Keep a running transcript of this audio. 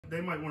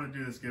they might want to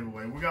do this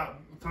giveaway. We got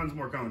tons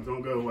more coming.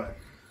 Don't go away.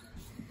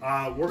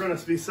 We're gonna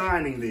be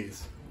signing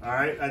these. All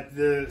right, at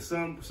the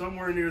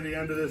somewhere near the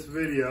end of this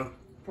video.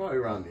 Probably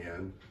around the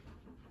end.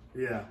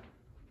 Yeah.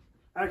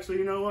 Actually,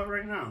 you know what?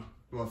 Right now.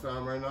 You want to sign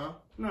them right now?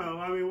 No,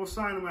 I mean we'll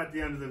sign them at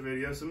the end of the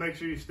video. So make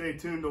sure you stay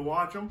tuned to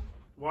watch them.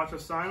 Watch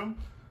us sign them.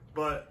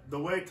 But the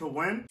way to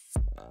win.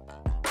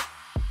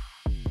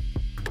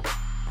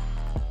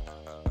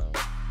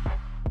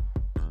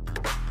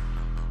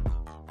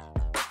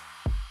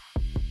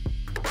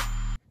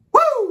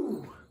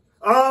 Woo!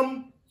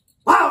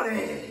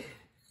 Howdy!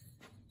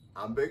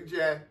 I'm Big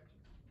J.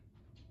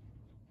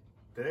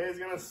 Today's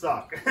gonna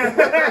suck.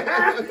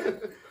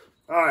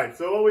 All right,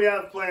 so what we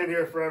have planned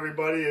here for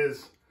everybody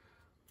is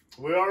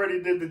we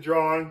already did the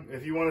drawing.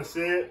 If you want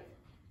to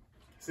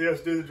see us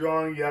do the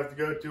drawing, you have to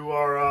go to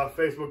our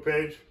Facebook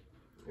page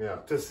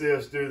to see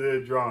us do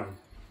the drawing.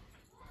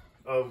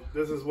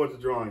 This is what the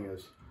drawing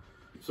is.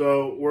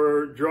 So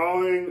we're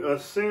drawing a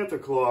Santa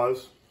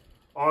Claus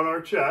on our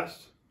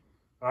chest,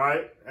 all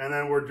right? And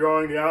then we're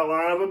drawing the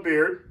outline of a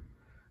beard,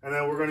 and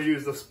then we're going to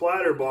use the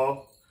splatter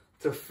ball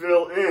to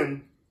fill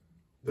in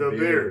the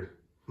beard.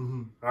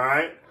 Mm-hmm. All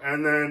right,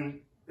 and then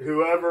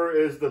whoever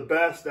is the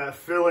best at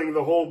filling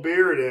the whole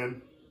beard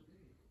in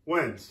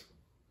wins,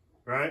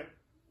 right?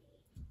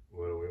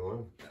 What do we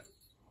win?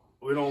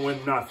 We don't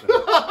win nothing.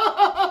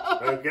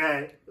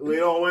 Okay, we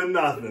don't win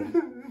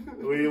nothing.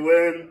 We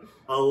win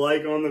a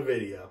like on the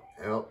video.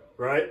 Yep.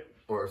 Right?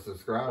 Or a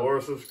subscribe. Or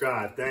a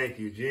subscribe. Thank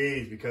you.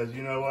 Jeez, because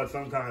you know what?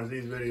 Sometimes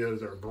these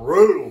videos are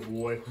brutal,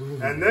 boy.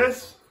 And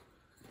this,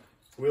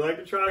 we like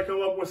to try to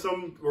come up with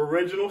some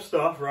original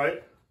stuff,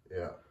 right?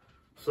 Yeah.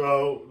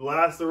 So,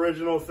 last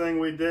original thing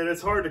we did,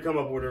 it's hard to come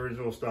up with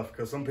original stuff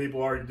because some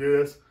people already do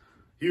this.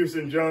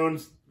 Houston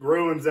Jones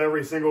ruins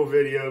every single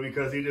video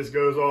because he just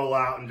goes all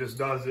out and just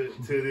does it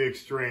to the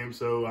extreme.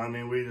 So, I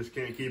mean, we just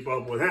can't keep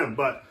up with him.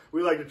 But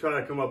we like to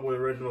try to come up with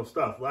original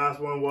stuff. Last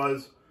one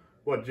was,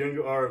 what,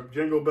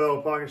 Jingle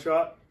Bell Pocket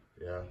Shot?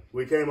 Yeah.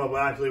 We came up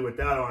actually with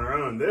that on our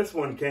own. This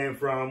one came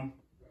from...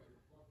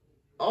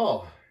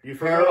 Oh, you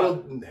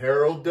forgot.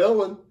 Harold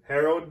Dillon.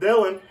 Harold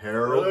Dillon.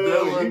 Harold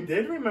Dillon. You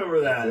did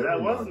remember that.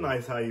 That was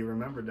nice how you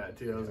remembered that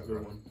too. That was a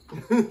good one.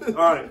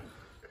 All right.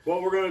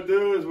 What we're going to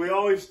do is we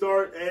always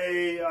start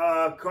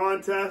a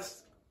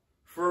contest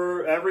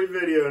for every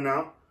video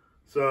now.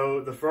 So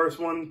the first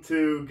one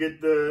to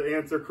get the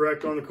answer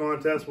correct on the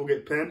contest will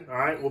get pinned. All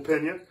right. We'll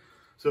pin you.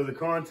 So the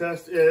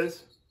contest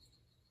is,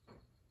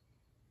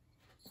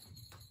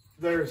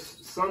 there's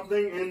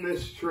something in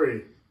this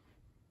tree.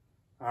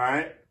 All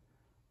right.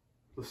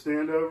 So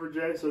stand over,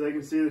 Jay, so they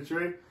can see the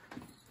tree.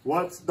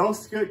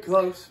 Don't get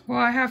close. Well,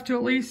 I have to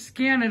at least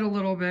scan it a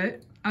little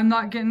bit. I'm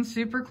not getting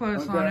super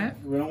close on it.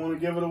 We don't want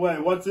to give it away.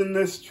 What's in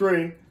this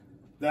tree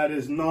that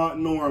is not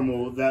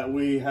normal, that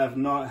we have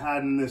not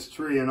had in this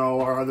tree in all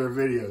our other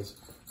videos?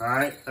 All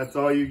right? That's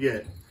all you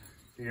get.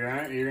 All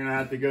right? You're going to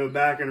have to go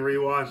back and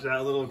rewatch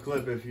that little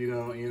clip if you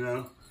don't, you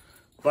know.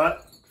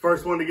 But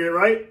first one to get it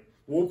right,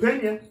 we'll pin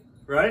you,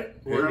 right?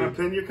 We're going to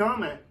pin your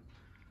comment.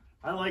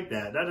 I like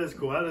that. That is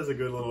cool. That is a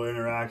good little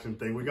interaction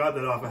thing. We got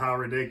that off of How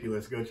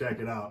Ridiculous. Go check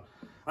it out.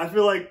 I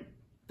feel like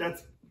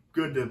that's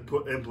good to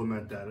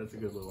implement that. That's a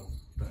good little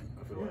thing.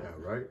 I feel like.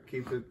 Right?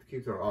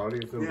 Keeps our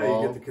audience involved.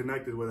 Yeah, you get to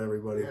connected with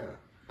everybody. Yeah,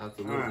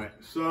 absolutely. All right,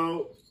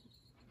 so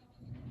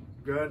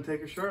go ahead and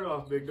take your shirt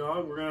off, big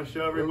dog. We're going to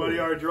show everybody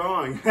our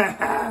drawing. You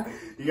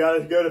got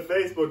to go to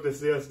Facebook to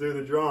see us do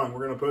the drawing.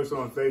 We're going to post it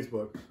on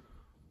Facebook.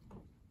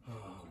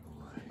 Oh,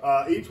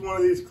 boy. Each one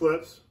of these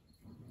clips,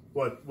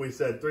 what we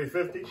said,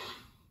 $3.50.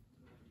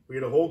 We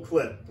get a whole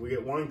clip. We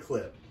get one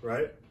clip,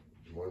 right?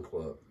 One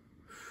clip.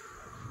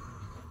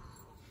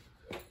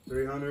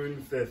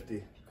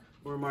 $350.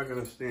 Where am I going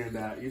to stand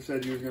at? You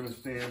said you were going to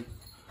stand.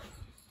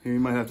 Here, you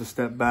might have to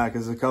step back.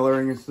 Is the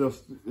coloring is it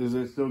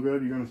still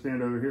good? You're going to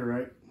stand over here,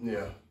 right?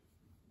 Yeah.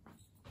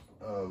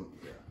 Yeah.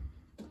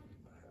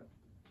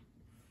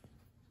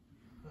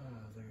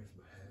 There's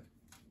my head.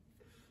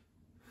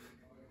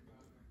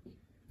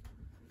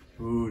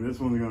 Ooh, this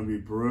one's going to be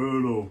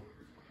brutal.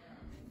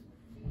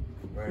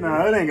 Right No,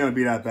 here. it ain't going to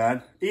be that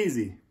bad.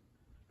 Easy.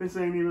 This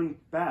ain't even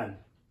bad.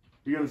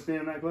 You going to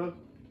stand that close?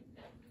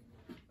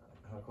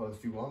 How close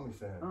do you want me to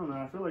stand? I don't know.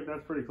 I feel like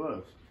that's pretty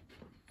close.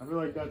 I feel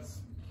like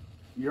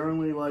you're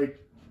only like,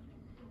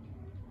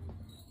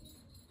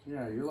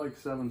 yeah, you're like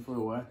 7 foot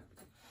away.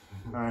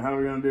 All right, how are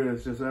we going to do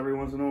this? Just every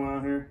once in a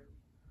while here?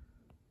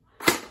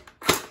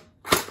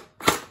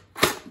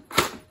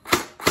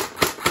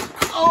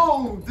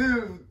 Oh,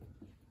 dude.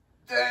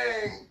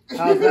 Dang.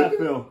 How's that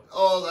feel?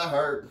 Oh, that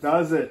hurt.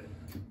 Does it?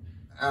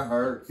 That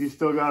hurts. You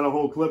still got a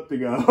whole clip to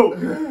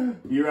go.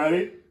 You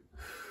ready?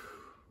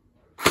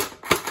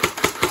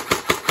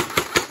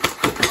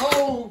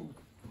 Oh.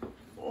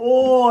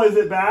 Oh, is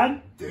it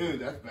bad? Dude,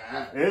 that's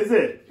bad. Is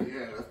it?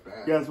 Yeah, that's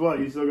bad. Guess what?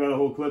 You still got a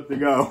whole clip to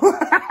go.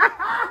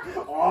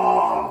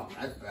 Oh,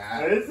 That's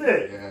bad. is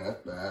it? Yeah,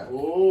 that's bad.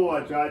 Oh,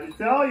 I tried to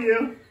tell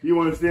you. You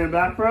want to stand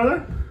back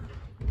further?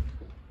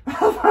 Dude,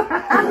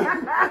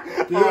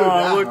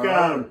 Oh, look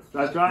at him.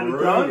 I tried to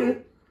tell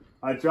you.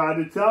 I tried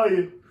to tell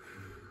you.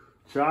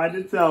 Tried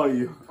to tell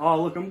you.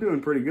 Oh, look, I'm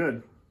doing pretty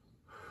good.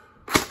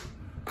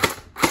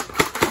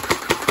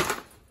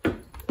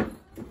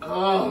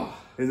 Oh.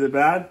 Is it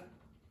bad?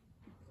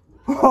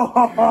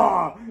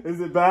 Is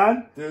it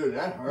bad? Dude,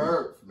 that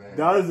hurts, man.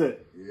 Does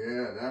it?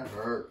 Yeah, that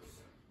hurts.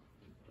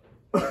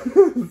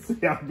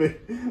 See how big.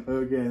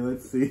 Okay,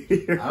 let's see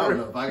here. I don't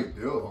know if I can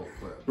do a whole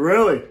clip.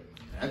 Really?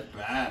 That's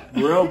bad.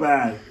 Real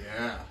bad.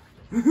 Yeah.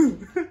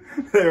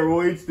 There,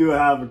 we'll each do a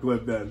half a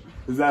clip then.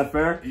 Is that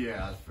fair?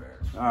 Yeah, that's fair.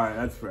 Alright,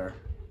 that's fair.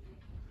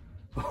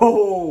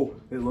 Oh,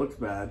 it looks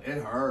bad.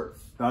 It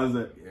hurts. Does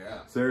it?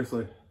 Yeah.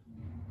 Seriously?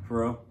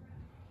 For real?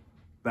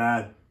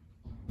 Bad.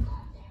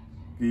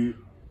 Do you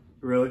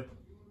really?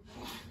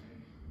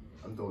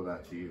 I'm doing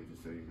that to you,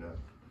 just so you know.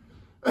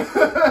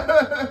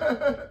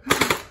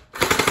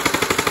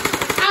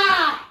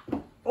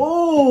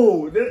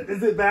 Oh,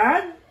 is it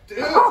bad? Dude.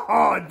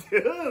 Oh,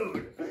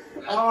 dude.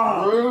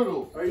 That's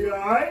brutal. Are you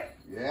alright?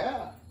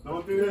 Yeah.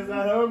 Don't do this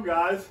at home,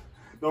 guys.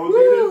 Don't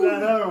do this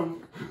at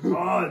home.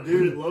 Oh,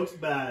 dude, it looks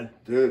bad.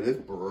 Dude,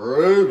 it's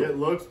brutal. It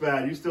looks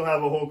bad. You still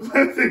have a whole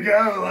clip to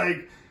go.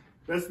 Like,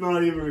 that's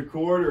not even a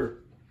quarter.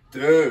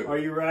 Dude. Are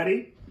you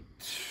ready?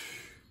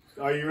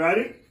 Are you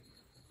ready?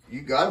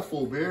 You got a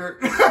full beard.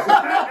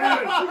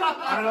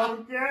 I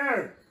don't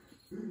care.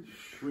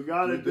 We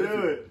gotta do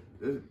it.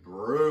 This is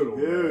brutal,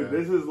 Dude, man.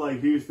 this is like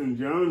Houston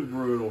Jones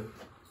brutal.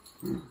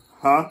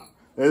 Huh?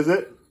 Is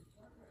it?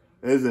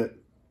 Is it?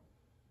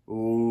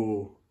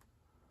 Ooh.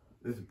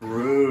 This is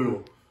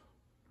brutal.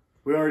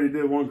 We already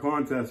did one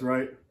contest,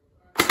 right?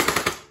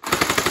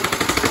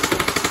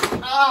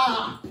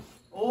 Ah!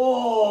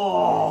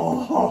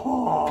 Oh!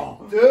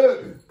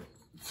 Dude!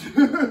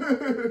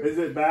 Is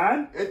it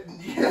bad?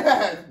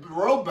 Yeah, it's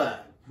real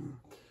bad.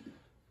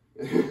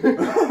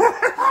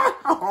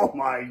 Oh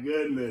my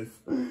goodness.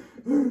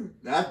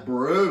 That's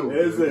brutal.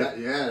 Is dude. it?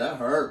 Yeah, that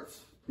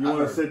hurts. You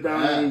want to sit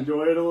down and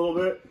enjoy it a little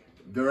bit?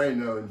 There ain't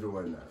no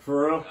enjoying that.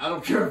 For real? I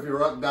don't care if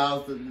you're up,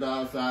 down, sitting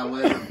down,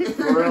 sideways.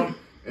 For real?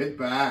 It's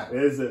bad.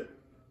 Is it?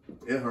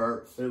 It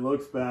hurts. It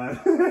looks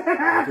bad.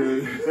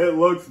 Dude. It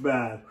looks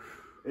bad.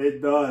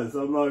 It does.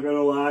 I'm not going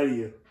to lie to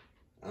you.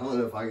 I don't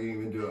know if I can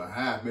even do a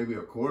half, maybe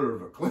a quarter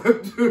of a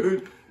clip,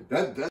 dude.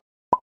 That's.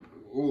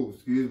 Oh,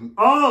 excuse me.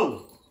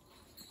 Oh!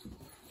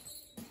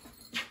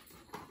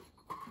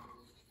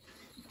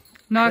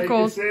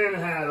 Knuckles. Take your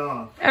Santa hat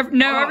off.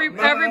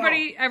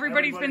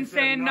 Everybody's been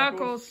saying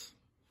Knuckles.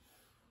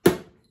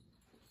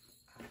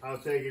 I'll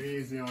take it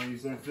easy on you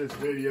since this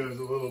video is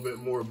a little bit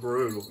more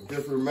brutal.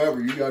 Just remember,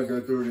 you gotta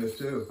go through this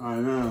too. I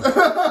know.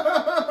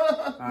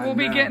 We'll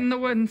be getting the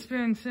wooden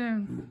spoon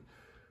soon.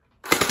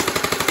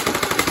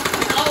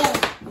 Oh,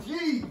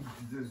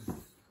 Jesus.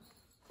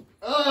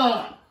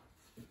 Oh!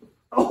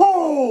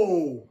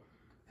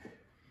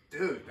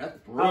 Dude, that's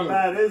brutal. How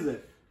bad is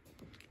it?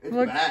 It's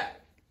bad.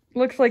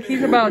 Looks like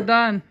he's about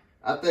done.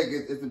 I think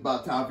it's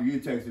about time for you to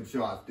take some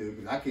shots, dude,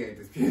 because I can't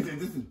just get this.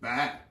 This is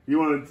bad. You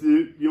want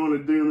to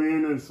do me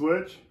and then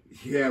switch?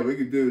 Yeah, we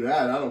can do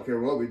that. I don't care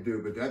what we do,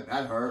 but that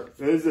hurts.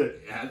 Is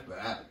it? Yeah, that's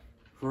bad.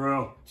 For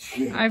real?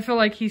 I feel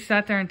like he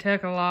sat there and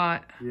took a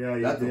lot. Yeah,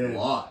 you That's did. a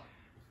lot.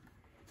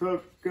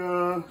 Took,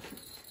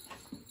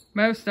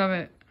 Most of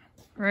it,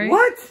 right?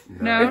 What?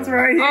 No. It's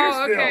right here Oh,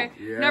 still. okay.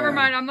 Yeah. Never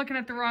mind. I'm looking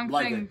at the wrong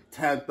Like thing. a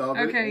tenth of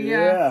it. Okay,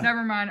 Yeah. yeah.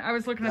 Never mind. I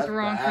was looking at the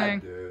wrong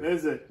bad, thing. Dude.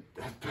 Is it?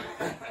 That's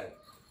bad.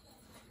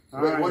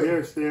 All right,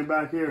 here, stand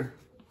back here.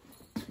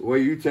 Well,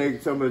 you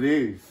take some of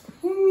these.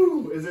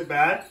 Woo! Is it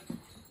bad?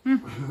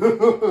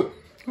 What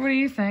do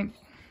you think?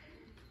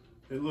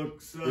 It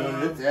looks, Dude,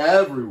 it's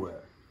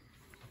everywhere.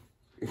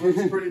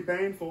 looks pretty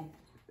painful.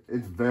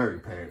 It's very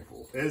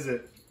painful. Is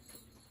it?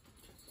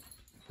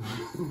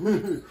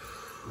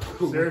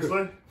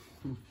 Seriously?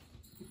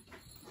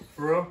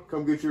 For real?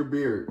 Come get your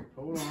beard.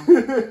 Hold on.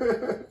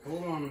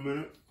 Hold on a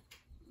minute.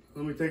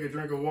 Let me take a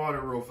drink of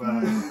water real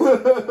fast.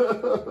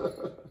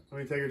 Let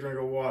me take a drink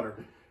of water.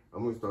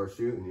 I'm gonna start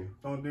shooting you.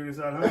 Don't do this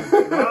at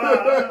home.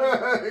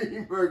 Ah!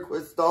 You better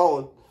quit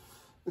stalling.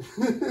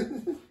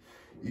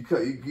 You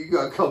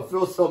gotta come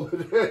feel some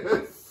of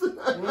this.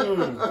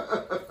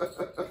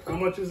 How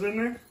much is in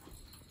there?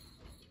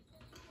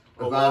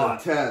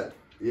 About a 10.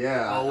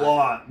 Yeah. A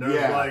lot. There's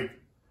yeah. like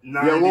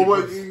 90. Yeah, well,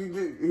 what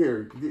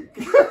here.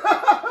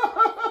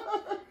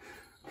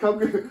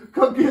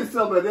 Come get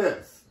some of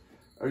this.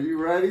 Are you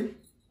ready?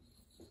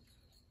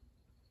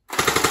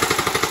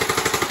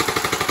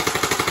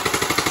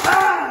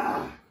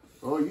 Ah!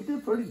 Oh, you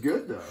did pretty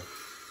good though.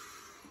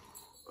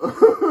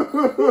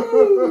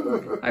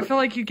 I feel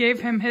like you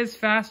gave him his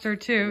faster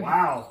too.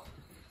 Wow.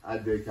 I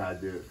did kind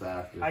of do it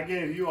faster. I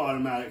gave you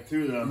automatic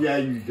too, though. Yeah,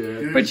 you did.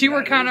 Dude, But you were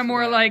that kind of is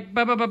more bad. like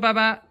ba ba ba ba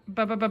ba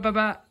ba ba ba ba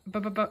ba ba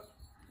ba ba.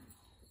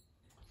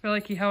 I feel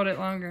like he held it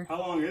longer. How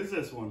long is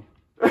this one?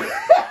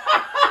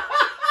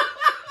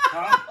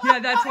 Yeah,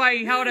 that's why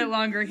he held it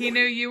longer. He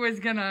knew you was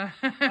gonna.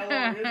 How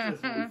long is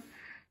this one?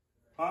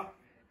 Huh?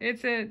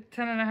 It's at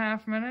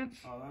 10.5 minutes.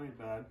 Oh, that ain't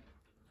bad.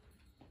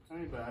 That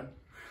ain't bad.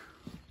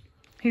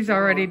 He's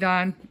already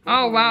done.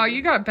 Oh wow,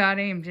 you got bad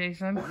aim,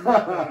 Jason.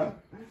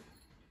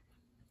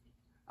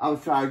 I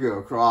was trying to go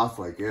across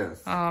like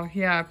this. Oh,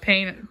 yeah.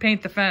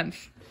 Paint the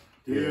fence.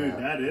 Dude, Yeah.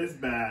 that is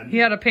bad. He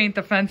had a paint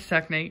the fence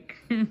technique.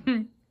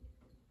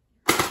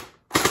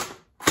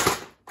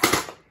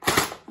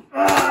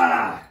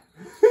 Ah!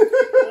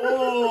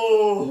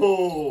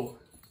 Oh!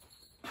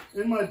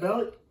 In my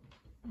belly.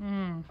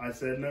 I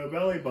said no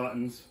belly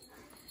buttons.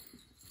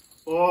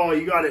 Oh,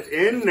 you got it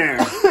in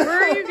there.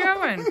 Where are you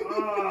going? I'm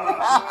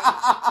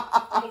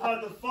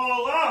about to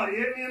fall out. He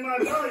hit me in my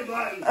belly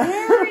button.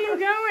 Where are you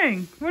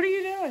going? What are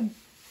you doing?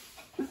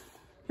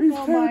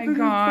 Oh my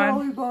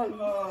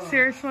God.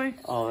 Seriously?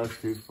 Oh, that's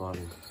too funny.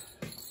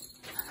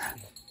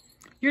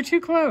 You're too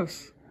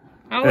close.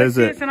 All I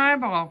see is an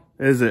eyeball.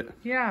 Is it?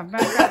 Yeah,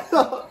 back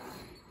up.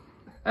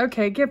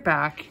 Okay, get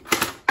back.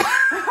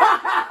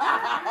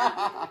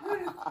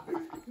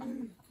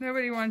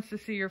 Nobody wants to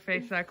see your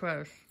face that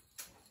close.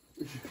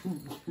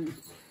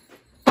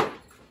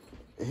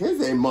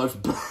 His ain't much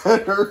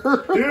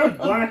better. Dude,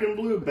 black and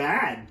blue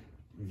bad.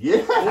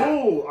 Yeah.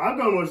 Oh, I've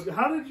almost.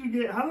 How did I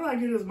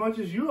get as much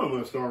as you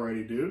almost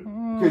already, dude?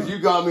 Because you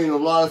got me in a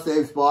lot of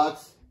safe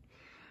spots.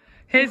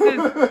 His is,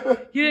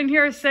 you didn't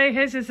hear us say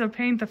his is a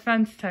paint the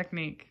fence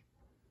technique.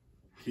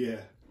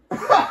 Yeah.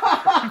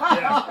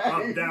 Yeah,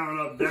 up,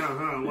 down,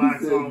 huh?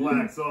 Wax on,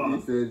 wax off.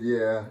 He said,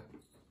 yeah.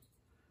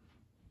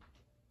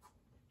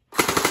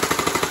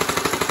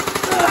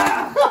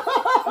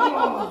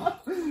 Oh.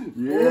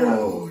 Yeah.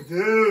 Oh,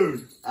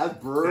 dude. That's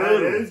brutal.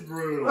 That is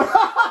brutal.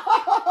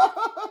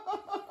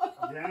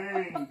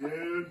 Dang,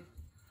 dude.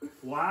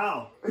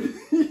 Wow.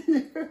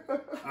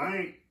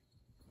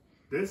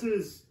 This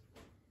is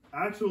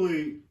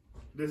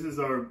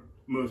our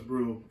most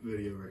brutal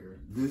video right here.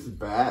 This is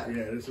bad.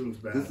 Yeah, this one's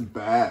bad. This is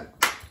bad.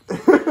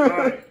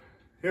 Alright,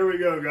 here we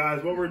go,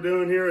 guys. What we're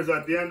doing here is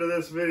at the end of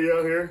this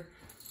video here,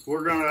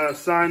 we're gonna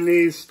sign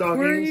these stockings.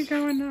 Where are you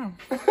going now?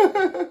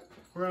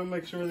 We're gonna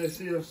make sure they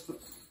see us.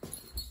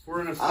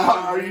 We're gonna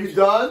Are you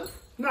done?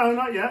 No,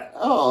 not yet.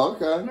 Oh,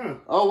 okay.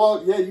 No. Oh,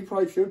 well, yeah, you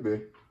probably should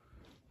be.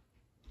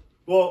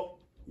 Well,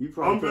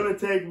 I'm gonna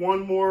take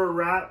one more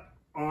wrap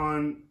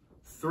on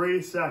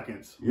 3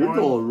 seconds. You're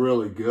doing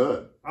really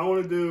good. I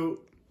want to do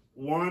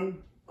 1,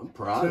 I'm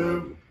proud of 2,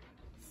 you.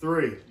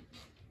 3.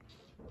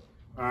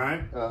 All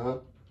right. Uh-huh.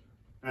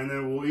 And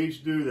then we'll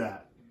each do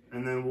that,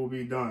 and then we'll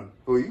be done.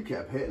 Well, you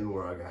kept hitting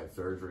where I got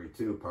surgery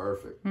too.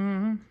 Perfect.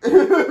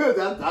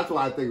 Mm-hmm. That's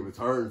why I think it was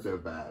hurting so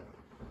bad.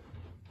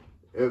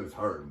 It was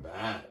hurting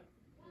bad.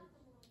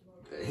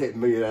 It hit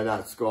me in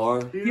that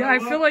scar. Yeah, I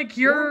feel like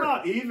We're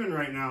not even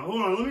right now.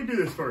 Hold on, let me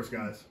do this first,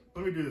 guys.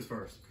 Let me do this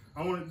first.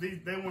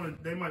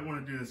 They might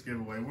want to do this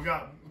giveaway. We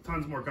got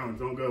tons more coming.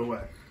 Don't go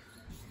away.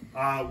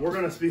 We're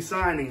gonna be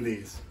signing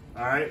these.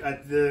 All right,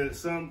 at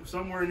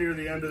somewhere near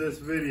the end of this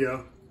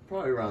video.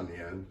 Probably around the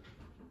end.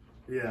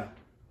 Yeah.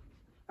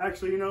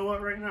 Actually, you know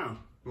what? Right now.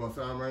 You want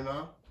to sign them right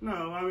now?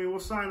 No, I mean we'll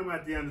sign them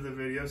at the end of the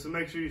video. So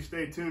make sure you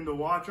stay tuned to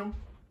watch them.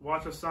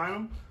 Watch us sign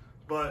them.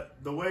 But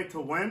the way to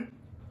win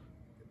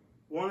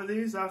one of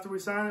these after we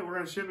sign it, we're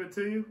gonna ship it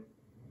to you.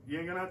 You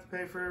ain't gonna have to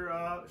pay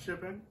for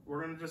shipping.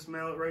 We're gonna just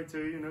mail it right to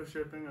you, no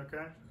shipping,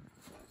 okay?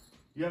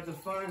 You have to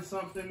find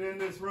something in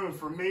this room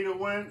for me to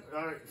win,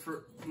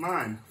 for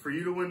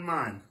you to win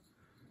mine.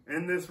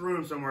 In this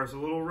room somewhere, it's a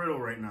little riddle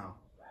right now.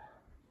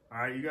 All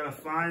right, you gotta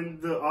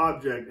find the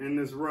object in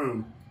this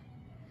room.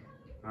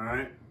 All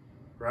right,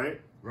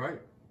 right?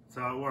 Right. That's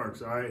how it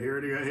works. All right, here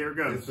it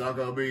goes. It's not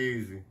gonna be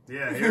easy.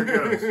 Yeah, here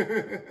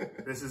it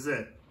goes. This is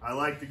it. I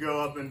like to go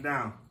up and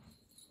down.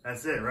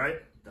 That's it,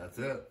 right? That's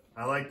it.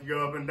 I like to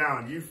go up and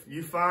down.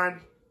 You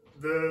find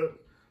the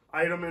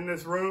item in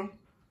this room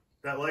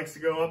that likes to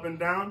go up and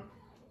down.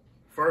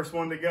 First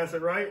one to guess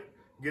it right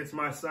gets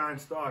my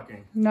signed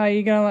stocking. No,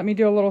 you gonna let me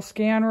do a little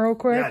scan real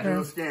quick? Yeah,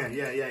 do a scan.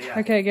 Yeah.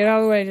 Okay, get out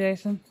of the way,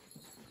 Jason.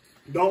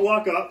 Don't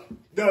walk up.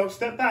 No,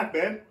 step back,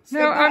 babe. Step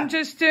No, back. I'm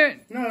just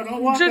doing... No,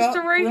 don't walk just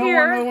up. right We don't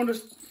here. want no one to...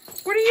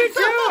 What are you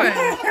doing?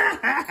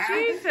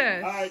 Jesus.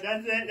 All right,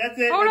 that's it. That's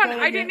it. Hold That's on, all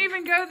I get. didn't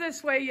even go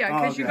this way yet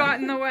because you okay. got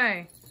in the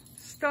way.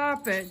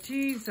 Stop it,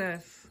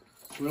 Jesus.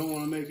 We don't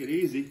want to make it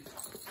easy.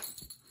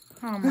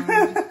 Oh my.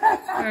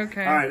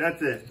 Okay. All right,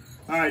 that's it.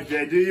 All right,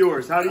 Jay, do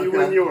yours. How do you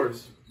win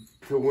yours?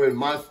 To win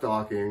my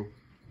stocking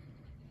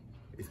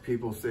is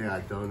people say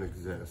I don't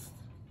exist.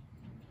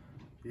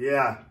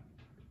 Yeah.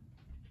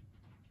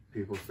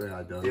 People say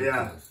I don't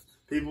exist.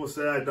 People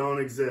say I don't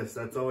exist.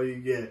 That's all you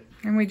get.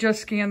 And we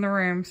just scanned the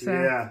room, so.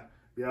 Yeah.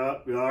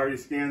 Yep. We already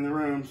scanned the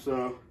room,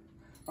 so.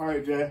 All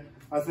right, Jay.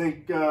 I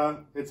think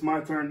it's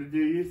my turn to do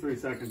you. 3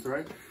 seconds,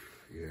 right?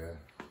 Yeah.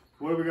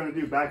 What are we going to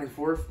do? Back and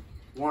forth?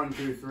 1,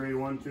 2, 3,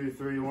 1, 2,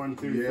 3, 1,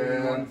 2,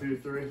 3, 1, 2,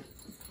 3. You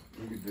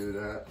can do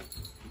that.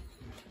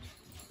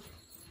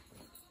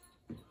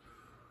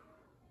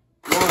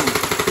 1, 2,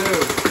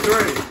 3.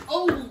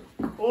 Oh!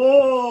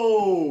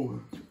 Oh!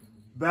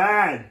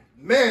 Bad.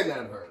 Man,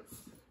 that hurts.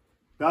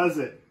 Does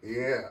it?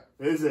 Yeah.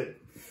 Is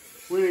it?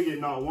 We didn't get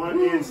not one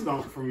hand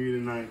stomp from you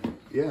tonight.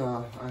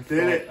 Yeah. I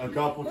Did it a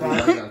couple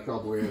times? I got a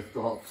couple hand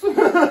stomps.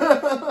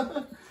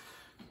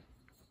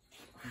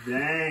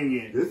 Dang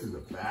it. This is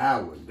a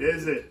bad one.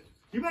 Is it?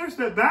 You better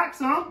step back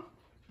some.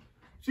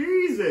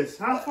 Jesus,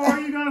 how far are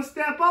you going to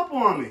step up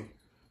on me?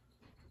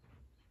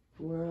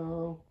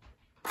 Well.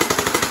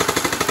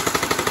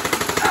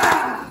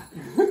 Ah!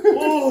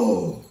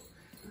 Oh!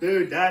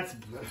 Dude, that's...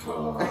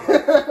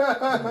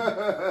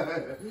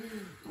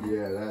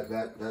 Yeah,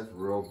 that's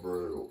real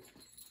brutal.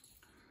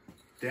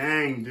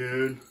 Dang,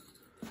 dude.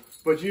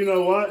 But you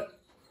know what?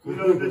 You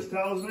know what this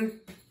tells me?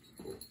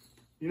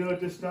 You know what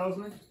this tells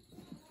me?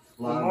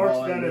 The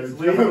marks that it's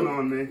leaving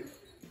on me.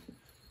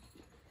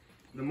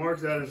 The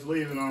marks that it's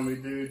leaving on me,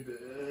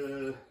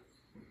 dude.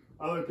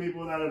 Other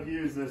people that have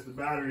used this, the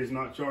battery is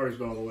not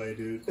charged all the way,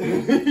 dude.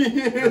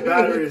 The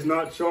battery is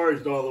not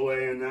charged all the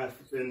way in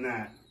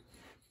that.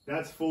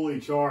 That's fully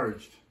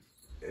charged.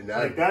 And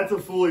like, that's a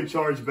fully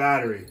charged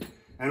battery.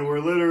 And we're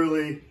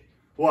literally,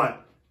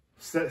 what?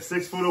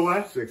 6 foot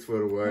away? 6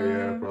 foot away,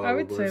 yeah, probably. I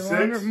would say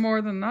longer,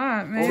 more than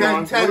that, maybe. Hold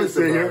on, let me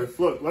see here.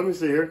 Look, let me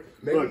see here.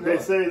 Maybe look, they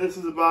say this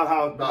is about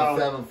how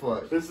 7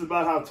 foot. This is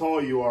about how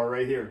tall you are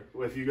right here.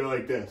 If you go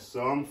like this.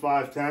 So I'm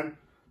 5'10".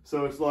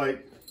 So it's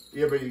like,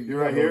 yeah, but you're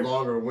right here.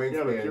 Longer wingspan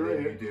yeah, but you're right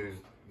than here.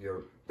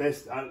 you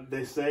do.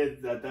 They say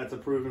that that's a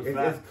proven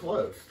fact. It's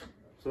close.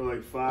 So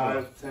like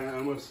 5'10",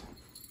 almost.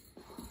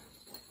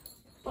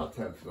 About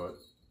 10 foot.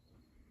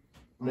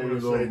 I'm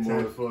gonna say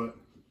 10 foot.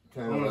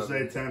 I'm gonna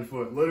say 10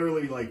 foot.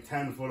 Literally like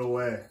 10 foot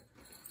away.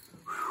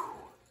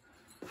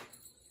 Whew.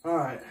 All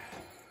right.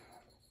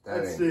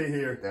 Let's see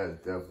here. That's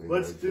definitely.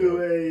 Let's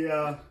do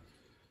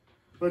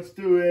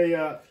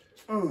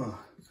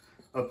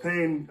a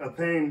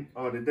pain.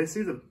 Oh, did they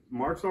see the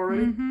marks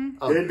already?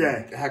 Mm-hmm. Did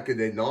they? How could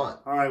they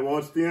not? All right. Well,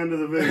 it's the end of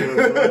the video.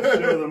 So let's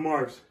show the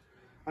marks.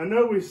 I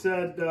know we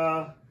said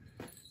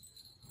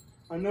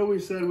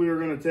we were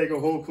gonna take a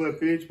whole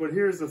clip each, but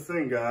here's the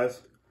thing,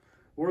 guys.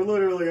 We're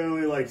literally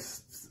only like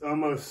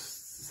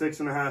almost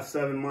 6.5,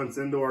 7 months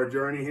into our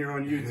journey here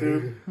on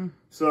YouTube.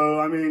 So,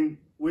 I mean,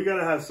 we got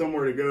to have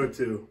somewhere to go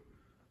to.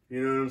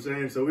 You know what I'm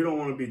saying? So we don't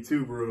want to be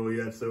too brutal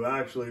yet. So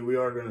actually, we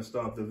are going to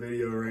stop the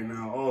video right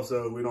now.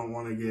 Also, we don't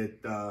want to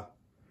get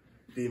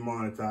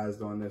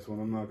demonetized on this one.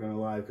 I'm not going to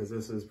lie, because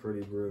this is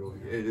pretty brutal.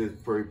 It is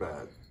pretty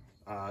bad.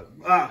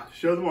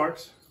 Show the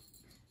marks.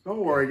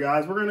 Don't worry,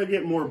 guys. We're going to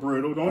get more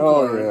brutal. Don't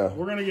worry. Yeah.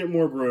 We're going to get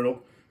more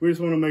brutal. We just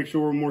want to make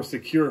sure we're more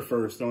secure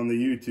first on the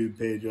YouTube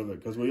page of it,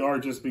 because we are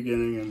just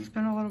beginning. And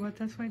spin a little bit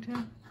this way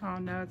too. Oh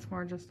no, it's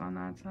more just on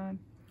that side.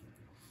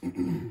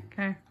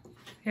 Okay,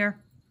 here.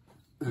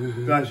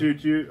 Did I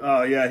shoot you?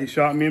 Oh yeah, he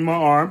shot me in my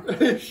arm.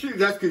 Shoot,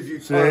 that's because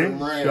you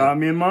shot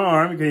me in my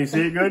arm. Can you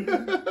see it good?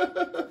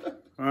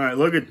 All right,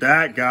 look at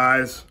that,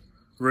 guys.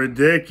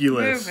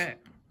 Ridiculous. Move it.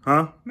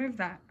 Huh? Move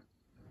that.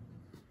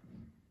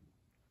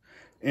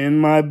 In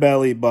my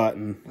belly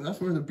button. Well, that's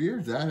where the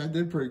beard's at. I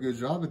did a pretty good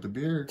job at the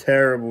beard.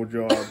 Terrible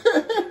job.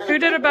 Who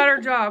did a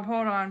better job?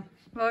 Hold on.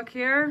 Look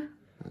here.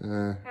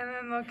 And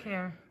then look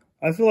here.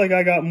 I feel like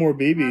I got more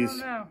BBs. I don't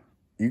know.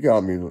 You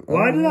got me.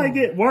 Why did I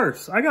get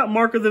worse? I got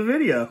mark of the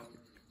video.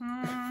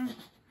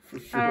 For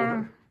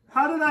sure.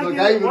 How did I get it worse? Look,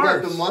 I even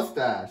got the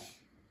mustache.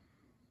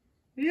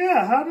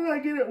 Yeah, how did I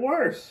get it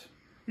worse?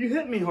 You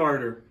hit me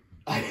harder.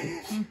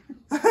 You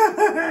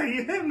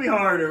hit me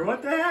harder.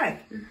 What the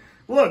heck?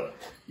 Look,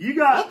 you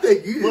got. I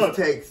think you just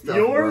take stuff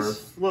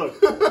yours. Worse.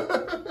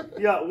 Look,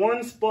 you got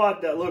one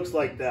spot that looks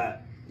like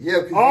that.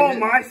 Yeah. All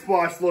my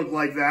spots look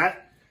like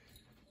that.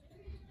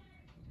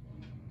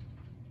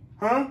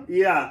 Huh?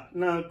 Yeah.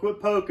 No,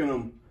 quit poking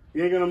them.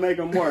 You ain't gonna make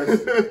them worse.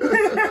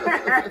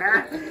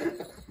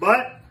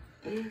 But.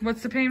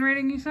 What's the pain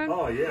rating you said?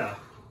 Oh yeah.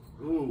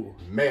 Ooh.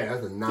 Man,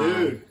 that's a 9.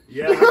 Dude.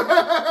 Yeah.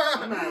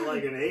 I'm at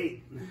like an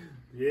 8.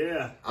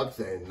 Yeah. I'm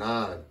saying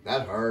 9.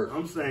 That hurt.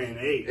 I'm saying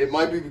 8. It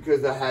might be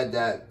because I had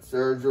that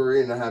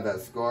surgery and I had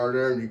that scar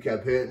there and you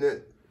kept hitting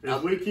it.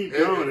 If we keep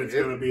going, it's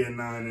going to be a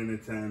 9 and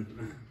a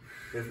 10.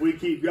 If we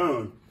keep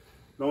going,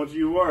 don't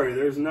you worry.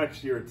 There's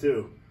next year,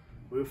 too.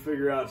 We'll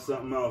figure out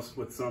something else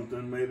with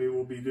something. Maybe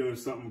we'll be doing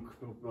something.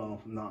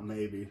 Well, not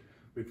maybe.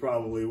 We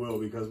probably will,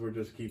 because we'll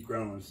just keep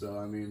growing. So,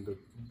 I mean,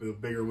 the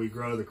bigger we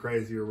grow, the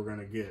crazier we're going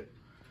to get.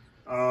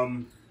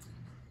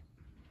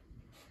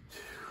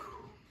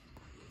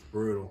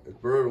 Brutal. It's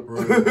brutal.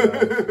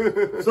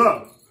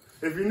 So,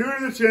 if you're new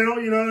to the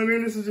channel, you know what I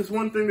mean? This is just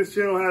one thing this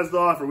channel has to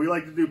offer. We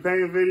like to do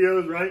pain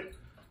videos, right?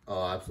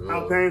 Oh, absolutely.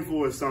 How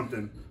painful is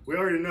something? We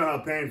already know how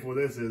painful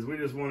this is. We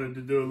just wanted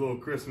to do a little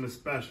Christmas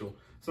special.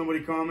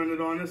 Somebody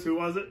commented on this. Who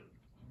was it?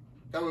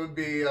 That would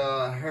be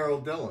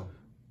Harold Dillon.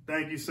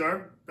 Thank you,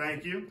 sir.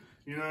 Thank you.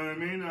 You know what I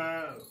mean?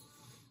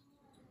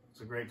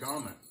 It's a great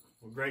comment.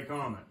 Great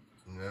comment.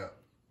 Yeah.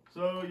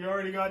 So you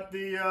already got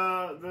the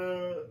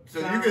so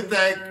you can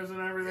thank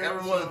and everything.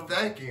 Everyone. So.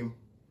 Thank him.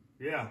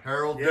 Yeah.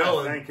 Harold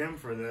Dillon. Thank him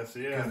for this.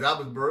 Yeah. Because that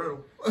was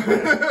brutal. Yeah,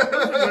 that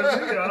was a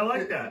good video. I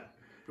like that.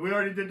 We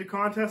already did the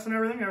contest and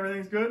everything.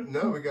 Everything's good.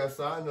 No, we got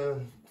signed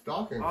the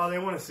stocking. Oh, they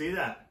want to see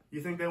that.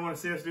 You think they want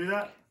to see us do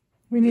that?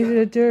 We needed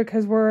to do it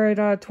because we're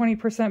at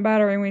 20%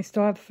 battery and we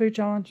still have the food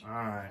challenge. All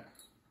right.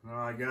 Well,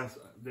 I guess.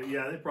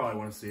 Yeah, they probably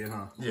want to see it,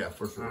 huh? Yeah,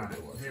 for sure. Right.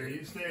 Here,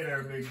 you stay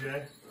there, Big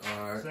J.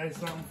 All right. Say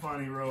something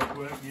funny real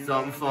quick.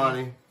 Something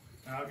funny.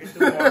 I'll get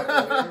the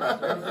marker.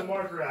 Where's the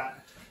marker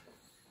at?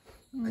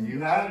 And you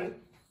had it?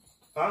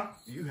 Huh?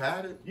 You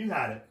had it? You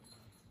had it.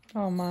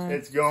 Oh my.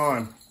 It's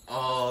gone.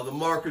 Oh, the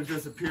marker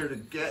disappeared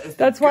again.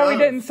 That's why we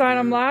didn't sign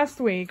them last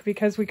week,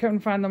 because we couldn't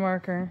find the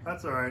marker.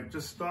 That's all right.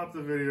 Just stop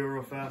the video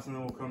real fast and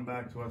then we'll come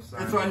back to us.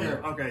 It's right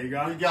here. Okay, you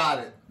got it? You got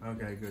it.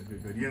 Okay, good.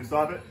 You gonna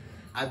stop it?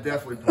 I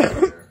definitely put it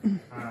there.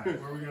 All right,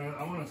 where are we gonna,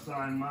 I want to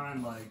sign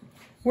mine like.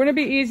 Wouldn't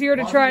it be easier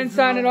to try and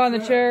sign it on the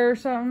chair or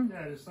something?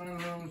 Yeah, just sign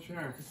it on the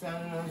chair. Just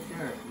sign it on the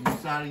chair. You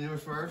signing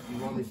yours first? You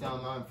want me to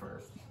sign mine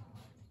first?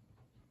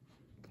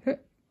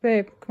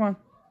 Babe, come on.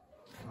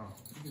 Oh,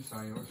 you can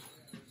sign yours.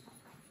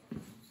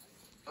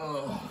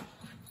 Oh.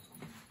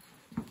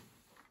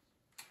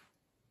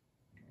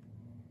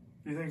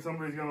 Do you think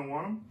somebody's gonna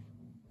want them?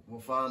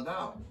 We'll find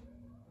out.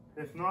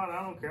 If not,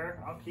 I don't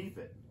care. I'll keep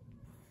it.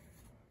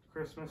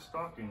 Christmas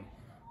stocking.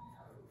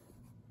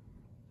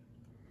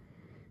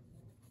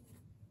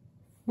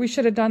 We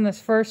should have done this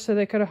first so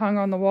they could have hung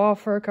on the wall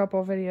for a couple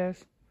of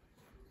videos.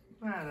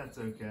 Nah, that's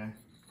okay.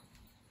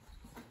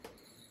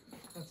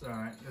 That's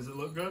alright. Does it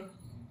look good?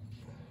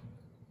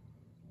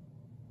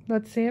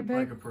 Let's see it, babe.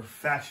 Like a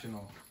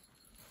professional.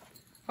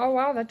 Oh,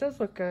 wow, that does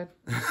look good.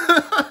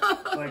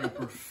 Like a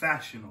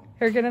professional.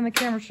 Here, get in the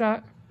camera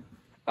shot.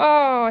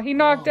 Oh, he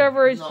knocked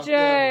over his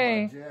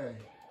J.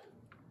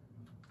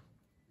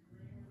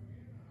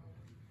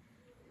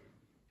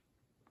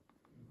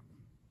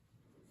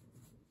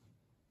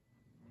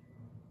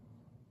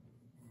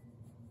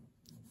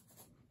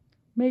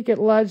 Make it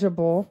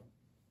legible.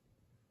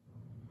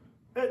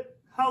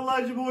 How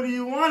legible do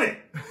you want it?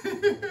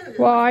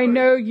 Well, I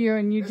know you,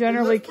 and you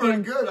generally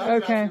can't. Good. I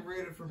can okay.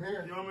 read it from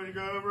here. You want me to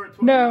go over it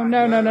twice?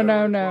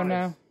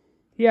 No.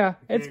 Yeah,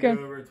 it's good.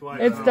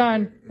 It's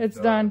done. It's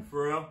done.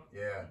 For real?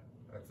 Yeah,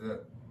 that's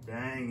it.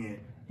 Dang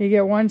it. You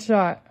get one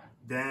shot.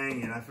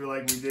 Dang it. I feel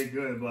like we did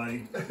good,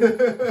 buddy. I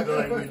feel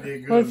like we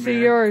did good, Let's see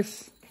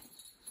yours.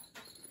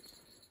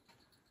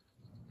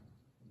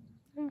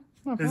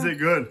 Is it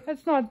good?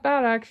 It's not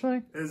bad,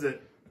 actually. Is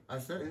it? I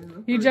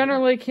said you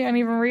generally can't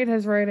even read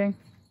his writing.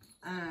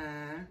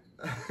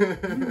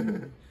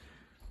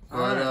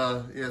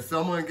 But, yeah,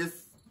 someone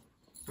gets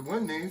to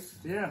win these.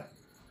 Yeah.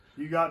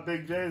 You got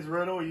Big J's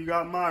riddle, you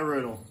got my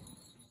riddle.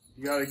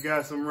 You got to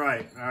guess them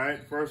right, all right?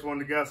 First one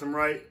to guess them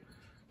right,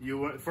 you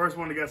win. First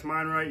one to guess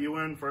mine right, you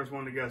win. First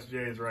one to guess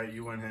Jay's right,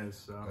 you win his.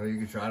 So. Oh, you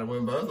can try to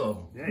win both of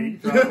them. Yeah, you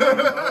can try to win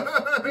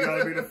both. You got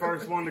to be the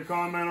first one to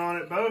comment on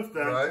it both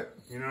then. Right.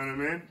 You know what I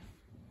mean?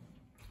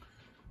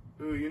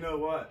 Ooh, you know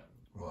what?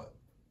 What?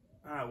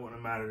 It wouldn't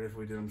have mattered if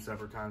we did them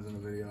separate times in the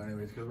video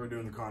anyways, because we're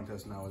doing the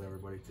contest now with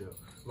everybody too.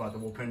 About the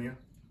we'll pin you.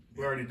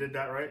 We already did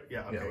that, right?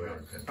 Yeah, okay,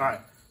 good. All right,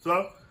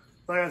 so,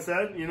 like I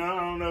said, you know,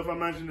 I don't know if I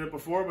mentioned it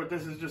before, but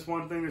this is just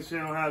one thing this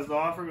channel has to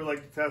offer. We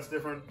like to test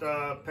different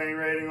pain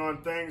rating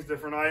on things,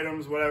 different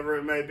items, whatever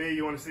it may be.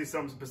 You want to see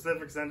something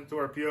specific, send it to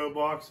our P.O.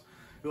 box.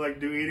 We like to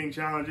do eating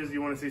challenges.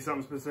 You want to see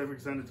something specific,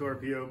 send it to our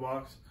P.O.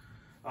 box.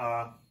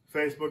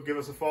 Facebook, give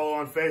us a follow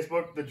on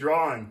Facebook. The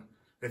drawing.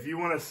 If you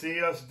want to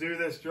see us do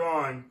this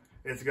drawing,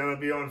 it's going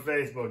to be on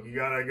Facebook. You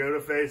got to go to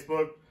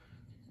Facebook,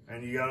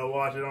 and you got to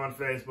watch it on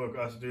Facebook,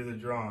 us do the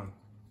drawing.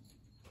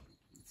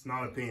 It's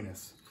not a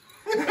penis.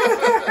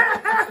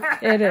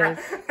 It is.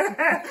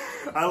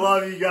 I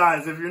love you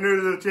guys. If you're new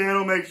to the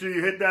channel, make sure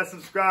you hit that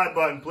subscribe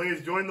button.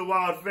 Please join the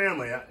Wild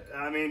family.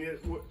 I mean,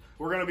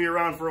 we're going to be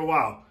around for a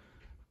while.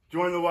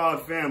 Join the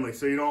Wild family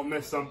so you don't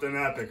miss something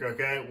epic,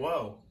 okay?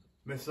 Whoa.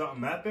 Miss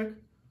something epic?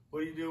 What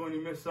do you do when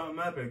you miss something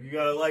epic? You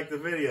got to like the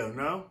video.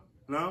 No?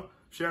 No?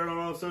 Share it on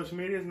all social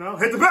medias? No?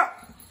 Hit the bell!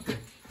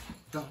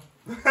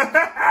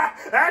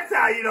 That's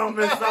how you don't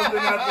miss something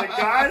epic,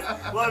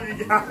 guys. Love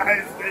you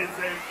guys. Stay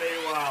safe,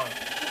 stay wild.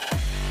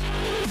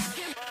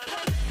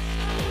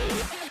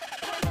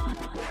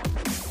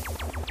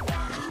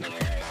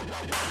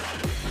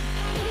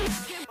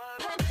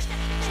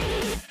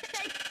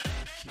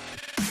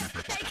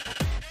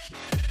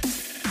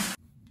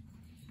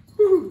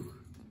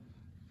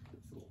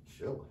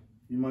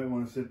 You might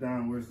want to sit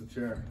down. Where's the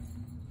chair?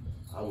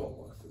 I won't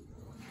want to sit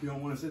down. You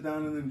don't want to sit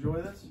down and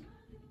enjoy this?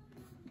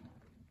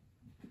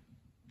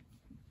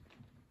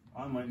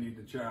 I might need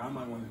the chair. I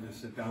might want to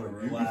just sit down and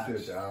relax. You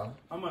can sit down.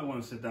 I might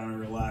want to sit down and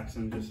relax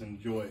and just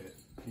enjoy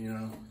it, you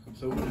know?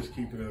 So we'll just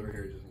keep it over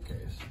here just in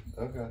case.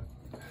 Okay.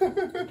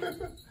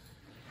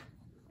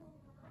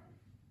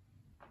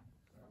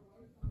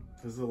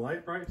 Is the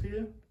light bright to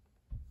you?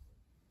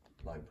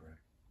 Light bright.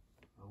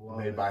 I love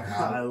Made it. by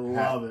I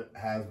love it.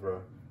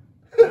 Hasbro.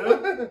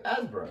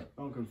 Hasbro.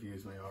 Don't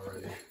confuse me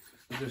already.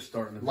 I'm just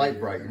starting to Light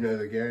bright, you know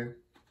the game?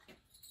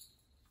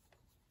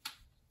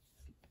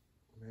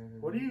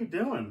 What are you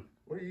doing?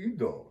 What are you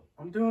doing?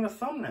 I'm doing a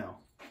thumbnail.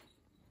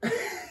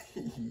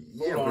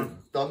 Yeah,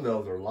 but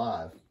thumbnails are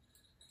live.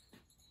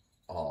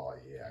 Oh,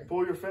 yeah.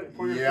 Pull your shirt.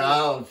 I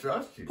don't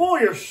trust you. Pull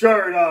your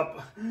shirt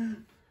up. Move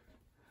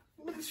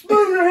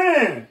your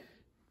hand.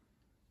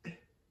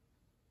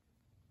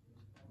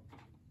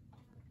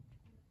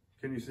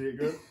 Can you see it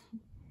good?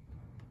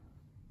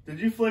 Did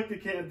you flick the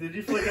Did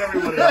you flick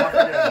everybody off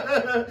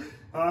again?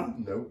 Huh?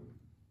 Nope.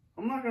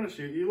 I'm not gonna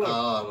shoot you. Look. Oh,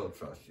 I don't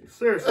trust you.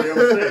 Seriously, I'm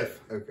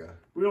safe. Okay.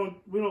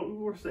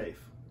 We're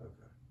safe.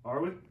 Okay.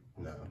 Are we?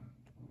 No.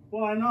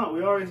 Why not?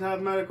 We always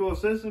have medical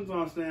assistants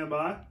on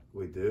standby.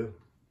 We do.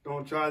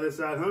 Don't try this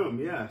at home,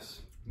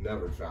 yes.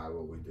 Never try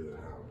what we do at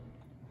home.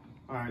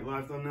 All right,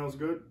 live thumbnail's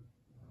good.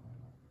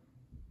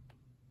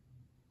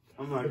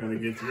 I'm not gonna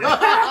get to you. You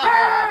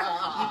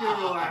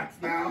can relax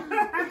now.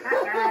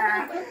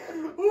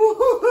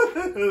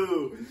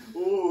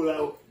 Ooh,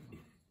 that.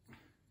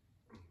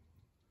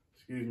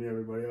 Excuse me,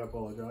 everybody. I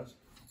apologize.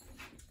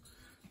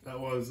 That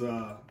was.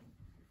 I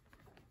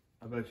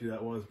bet you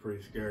that was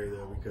pretty scary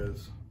though,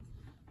 because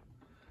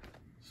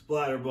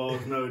splatterball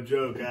is no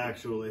joke.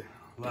 Actually,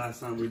 last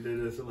time we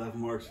did this, it left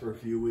marks for a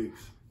few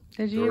weeks.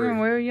 Did you even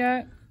woo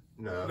yet?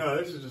 No. No,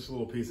 this is just a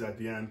little piece at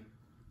the end.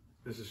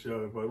 This is show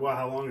everybody. Wow,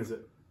 how long is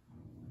it?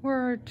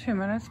 We're 2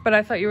 minutes, but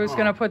I thought you was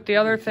gonna put the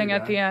other thing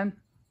at the end.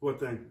 What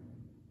thing?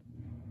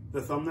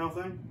 The thumbnail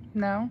thing?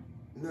 No.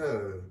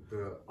 No.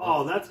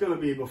 Oh, that's gonna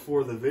be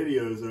before the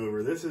video's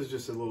over. This is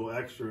just a little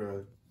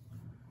extra.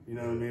 You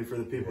know what I mean? For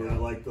the people that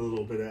like the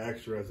little bit of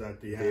extras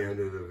at the end. The end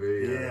of the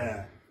video.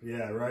 Yeah.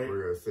 Yeah. Right.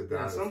 We're gonna sit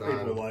down. Yeah, some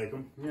people like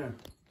them. Yeah.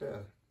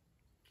 Yeah.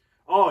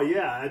 Oh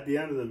yeah, at the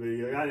end of the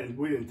video,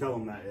 we didn't tell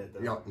them that yet.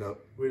 Though. Yep, no.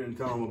 We didn't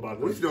tell them about.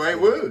 We still ain't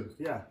wooed.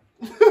 Yeah.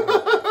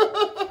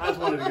 I just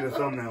wanted to get a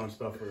thumbnail and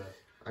stuff for that.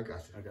 I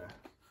got you. Okay.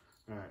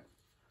 All right.